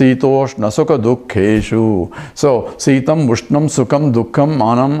opposite. Sitoshna Sukha Dukkheshu. So Sitam, Ushnam, Sukham, Dukkham,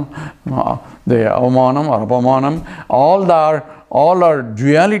 Manam, the Avamanam, Arapamanam, all are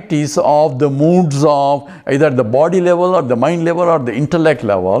dualities of the moods of either the body level or the mind level or the intellect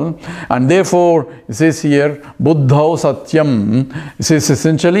level. And therefore, it says here, Buddhau Satyam, it says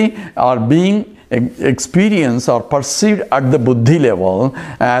essentially are being experienced or perceived at the buddhi level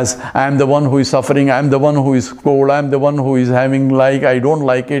as I am the one who is suffering, I am the one who is cold, I am the one who is having like, I don't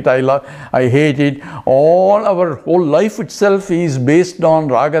like it, I hate it. All our whole life itself is based on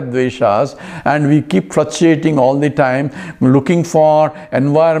Raga Dveshas, and we keep fluctuating all the time, looking for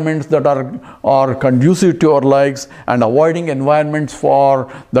environments that are conducive to our likes and avoiding environments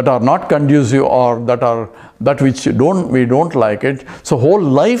that are not conducive or that which we don't like it. So whole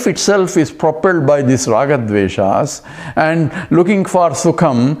life itself is propelled by this Raga Dveshas, and looking for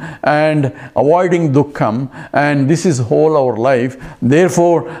Sukham and avoiding Dukkham, and this is whole our life.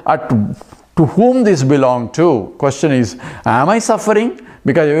 Therefore, to whom this belong to? Question is, am I suffering?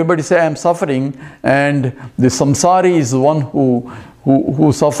 Because everybody say I am suffering, and the samsari is one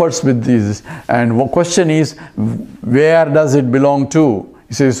who suffers with this. And the question is, where does it belong to?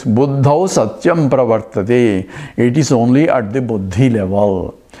 He says, Buddhau Satyam Pravartade. It is only at the buddhi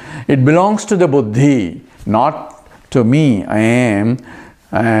level. It belongs to the buddhi, not to me, I am.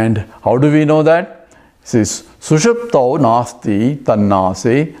 And how do we know that? He says, Sushuptau nasti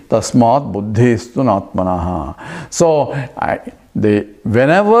tannase tasmat buddhistu natmanaha. So,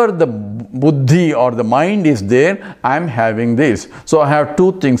 whenever the buddhi or the mind is there, I am having this. So I have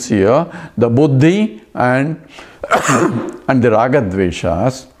two things here, the buddhi and the Raga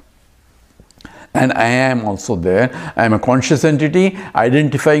Dveshas. And I am also there. I am a conscious entity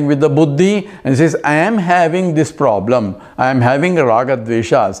identifying with the buddhi, and says, I am having this problem. I am having raga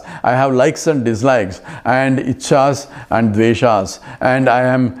dveshas. I have likes and dislikes, and ichhas and dveshas. And I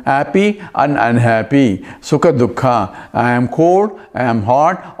am happy and unhappy. Sukha dukkha. I am cold, I am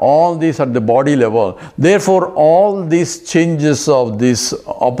hot. All these at the body level. Therefore, all these changes of these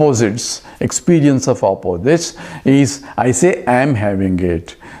opposites, experience of opposites, is, I say, I am having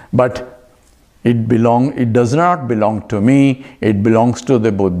it. But it does not belong to me, it belongs to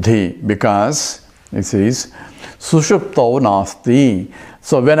the buddhi, because it says sushuptau nasti.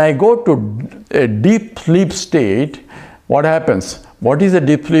 So when I go to a deep sleep state, what happens? What is a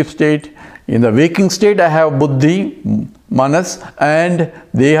deep sleep state? In the waking state, I have buddhi, manas, and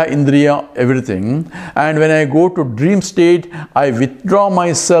deha, indriya, everything. And when I go to dream state, I withdraw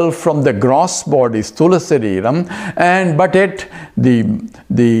myself from the gross body, sthula sariram, and but yet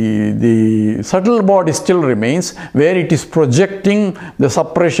the subtle body still remains, where it is projecting the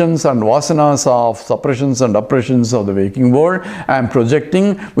suppressions and vasanas of suppressions and oppressions of the waking world. I am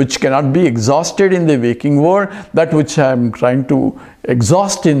projecting, which cannot be exhausted in the waking world, that which I am trying to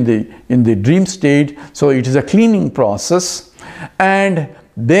exhaust in the dream state. So it is a cleaning process. And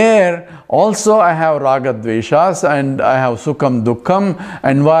there also I have raga dveshas, and I have sukham dukkham,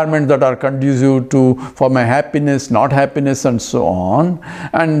 environment that are conducive for my happiness, not happiness, and so on.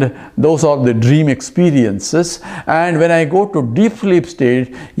 And those are the dream experiences. And when I go to deep sleep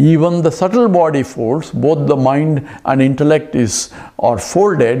state, even the subtle body folds, both the mind and intellect are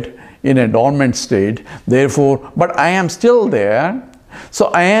folded in a dormant state. Therefore, but I am still there. So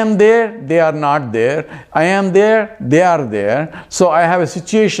I am there, they are not there. I am there, they are there. So I have a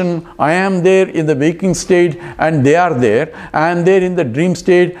situation, I am there in the waking state and they are there. I am there in the dream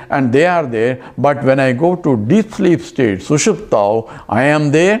state and they are there. But when I go to deep sleep state, sushuptau, I am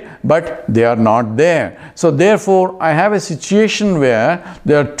there, but they are not there. So therefore, I have a situation where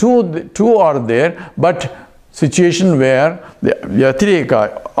there are two are there, but situation where the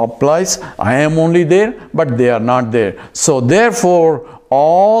Vyatireka applies, I am only there, but they are not there. So therefore,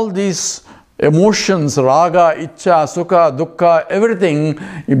 all these emotions, raga, ichha, sukha, dukkha, everything,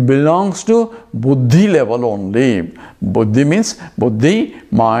 it belongs to buddhi level only. Buddhi means buddhi,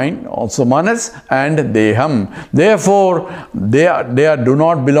 mind, also manas, and deham. Therefore, they do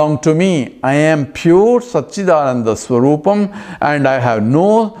not belong to me. I am pure Satchidananda Swarupam, and I have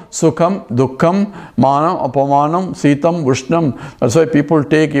no sukham, dukkham, manam, apamanam, sitam, vrishnam. That's why people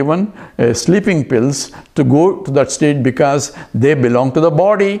take even sleeping pills to go to that state, because they belong to the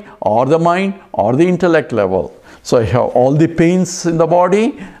body or the mind or the intellect level. So I have all the pains in the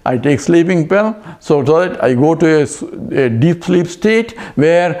body, I take sleeping pill, so that I go to a deep sleep state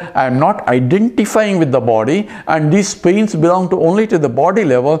where I am not identifying with the body, and these pains belong only to the body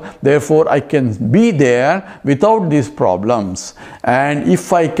level. Therefore, I can be there without these problems. And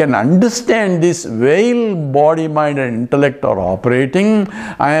if I can understand this while body, mind and intellect are operating,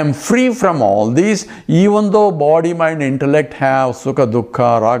 I am free from all these, even though body, mind, intellect have sukha,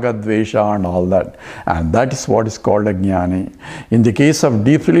 dukkha, raga, dvesha and all that. And that is what is called a jnani. In the case of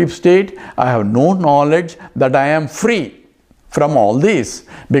deep sleep state, I have no knowledge that I am free from all these,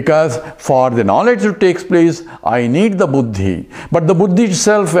 because for the knowledge to take place, I need the buddhi. But the buddhi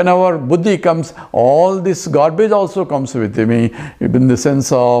itself, whenever buddhi comes, all this garbage also comes with me, in the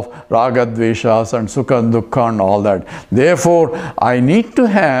sense of raga, dveshas and sukha and dukkha and all that. Therefore, I need to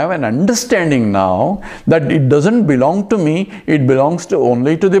have an understanding now that it doesn't belong to me, it belongs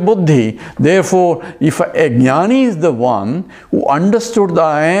only to the buddhi. Therefore, if a jnani is the one who understood that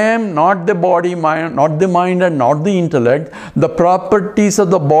I am not the body, mind, not the mind and not the intellect, the properties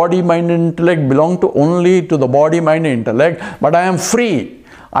of the body, mind and intellect belong only to the body, mind and intellect, but I am free.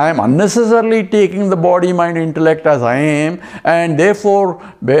 I am unnecessarily taking the body, mind, intellect as I am, and therefore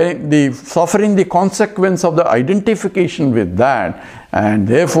suffering the consequence of the identification with that. And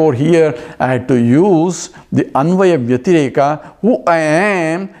therefore here I had to use the Anvaya Vyatireka. Who I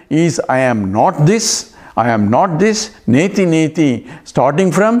am is, I am not this, I am not this, neti neti.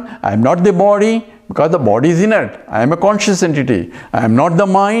 Starting from, I am not the body, because the body is inert. I am a conscious entity. I am not the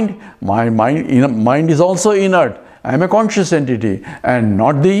mind. My mind is also inert. I am a conscious entity, and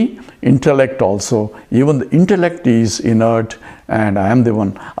not the intellect also. Even the intellect is inert, and I am the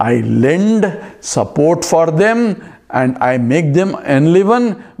one. I lend support for them, and I make them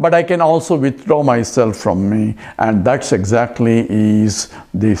enliven, but I can also withdraw myself from me. And that's exactly is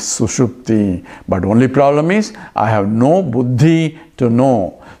the sushupti. But only problem is I have no buddhi to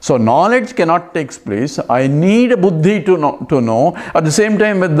know. So knowledge cannot take place. I need a buddhi to know. At the same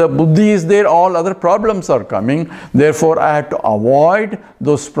time, when the buddhi is there, all other problems are coming. Therefore, I have to avoid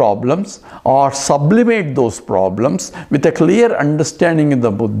those problems or sublimate those problems with a clear understanding in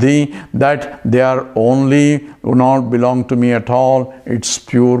the buddhi that they are only, do not belong to me at all. It's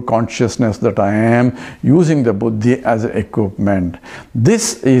pure consciousness that I am, using the buddhi as an equipment.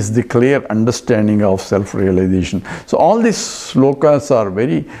 This is the clear understanding of self-realization. So all these slokas are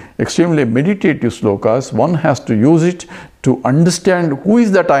very extremely meditative slokas. One has to use it to understand who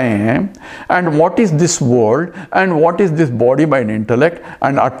is that I am, and what is this world, and what is this body, mind, intellect,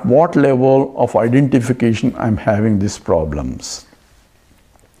 and at what level of identification I am having these problems.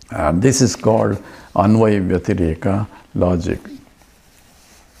 And this is called Anvaya Vyatireka logic.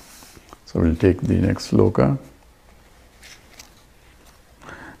 So we'll take the next sloka.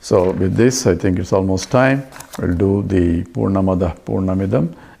 So with this, I think it's almost time. We'll do the Purnamada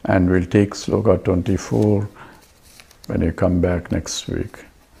Purnamidam, and we'll take sloka 24 when you come back next week.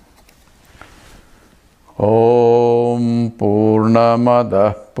 Om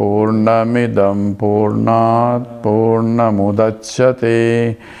Purnamada Purnamidam Purnat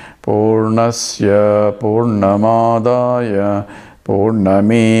Purnamudachyate Purnasya Purnamadaya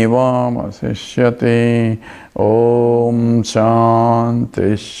Purnamevamasishyate. Om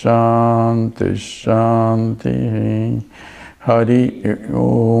Shanti Shanti Shanti. Hari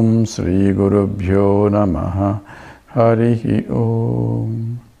Om Sri Gurubhyo Namaha. Hari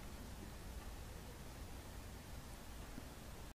Om.